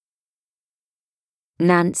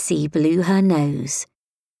Nancy blew her nose.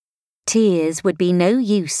 Tears would be no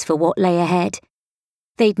use for what lay ahead.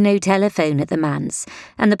 They'd no telephone at the manse,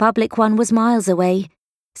 and the public one was miles away,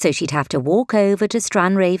 so she'd have to walk over to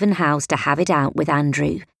Stranraven House to have it out with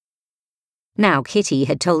Andrew. Now Kitty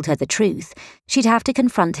had told her the truth, she'd have to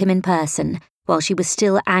confront him in person, while she was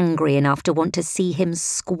still angry enough to want to see him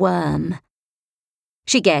squirm.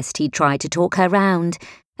 She guessed he'd tried to talk her round,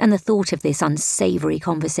 and the thought of this unsavoury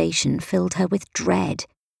conversation filled her with dread.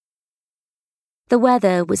 The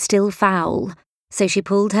weather was still foul, so she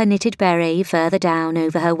pulled her knitted beret further down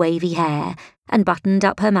over her wavy hair and buttoned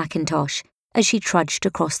up her mackintosh as she trudged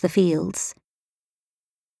across the fields.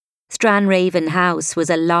 Stranraven House was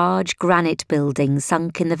a large granite building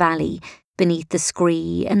sunk in the valley beneath the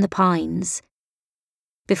scree and the pines.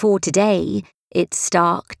 Before today, its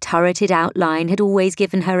stark, turreted outline had always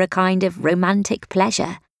given her a kind of romantic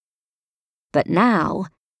pleasure. But now,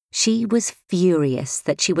 she was furious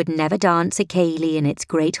that she would never dance a ceilidh in its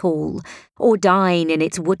great hall, or dine in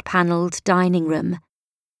its wood-panelled dining room.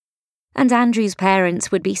 And Andrew's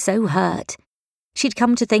parents would be so hurt. She'd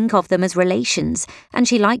come to think of them as relations, and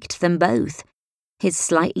she liked them both, his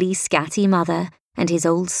slightly scatty mother and his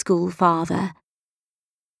old-school father.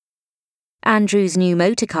 Andrew's new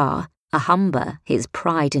motor car, a Humber, his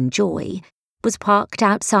pride and joy, was parked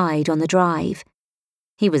outside on the drive.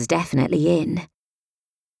 He was definitely in.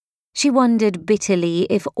 She wondered bitterly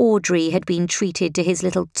if Audrey had been treated to his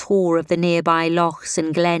little tour of the nearby lochs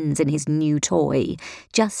and glens in his new toy,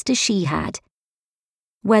 just as she had.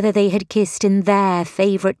 Whether they had kissed in their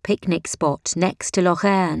favourite picnic spot next to Loch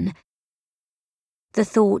Earn. The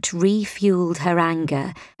thought refuelled her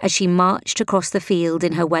anger as she marched across the field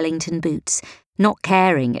in her Wellington boots, not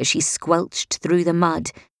caring as she squelched through the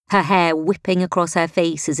mud, her hair whipping across her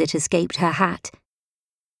face as it escaped her hat.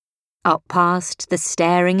 Up past the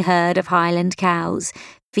staring herd of Highland cows,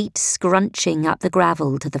 feet scrunching up the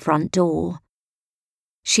gravel to the front door.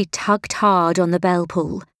 She tugged hard on the bell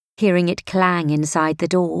pull, hearing it clang inside the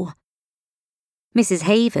door. Mrs.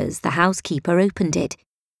 Havers, the housekeeper, opened it.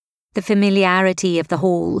 The familiarity of the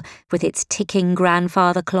hall, with its ticking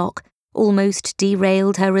grandfather clock, almost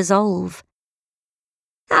derailed her resolve.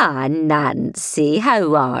 "Ah, Nancy,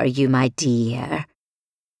 how are you, my dear?"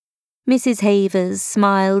 Mrs. Havers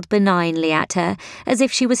smiled benignly at her, as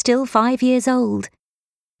if she was still 5 years old.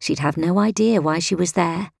 She'd have no idea why she was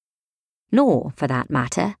there. Nor, for that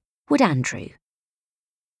matter, would Andrew.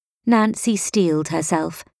 Nancy steeled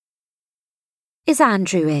herself. "Is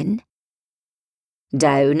Andrew in?"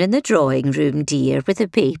 "Down in the drawing-room, dear, with a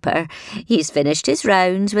paper. He's finished his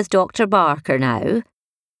rounds with Dr. Barker now."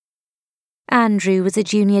 Andrew was a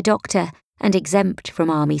junior doctor and exempt from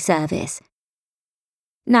army service.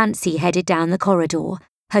 Nancy headed down the corridor,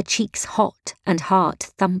 her cheeks hot and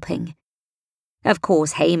heart thumping. Of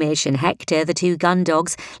course Hamish and Hector, the 2 gun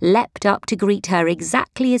dogs, leapt up to greet her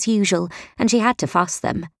exactly as usual, and she had to fuss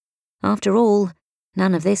them. After all,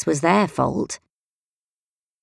 none of this was their fault.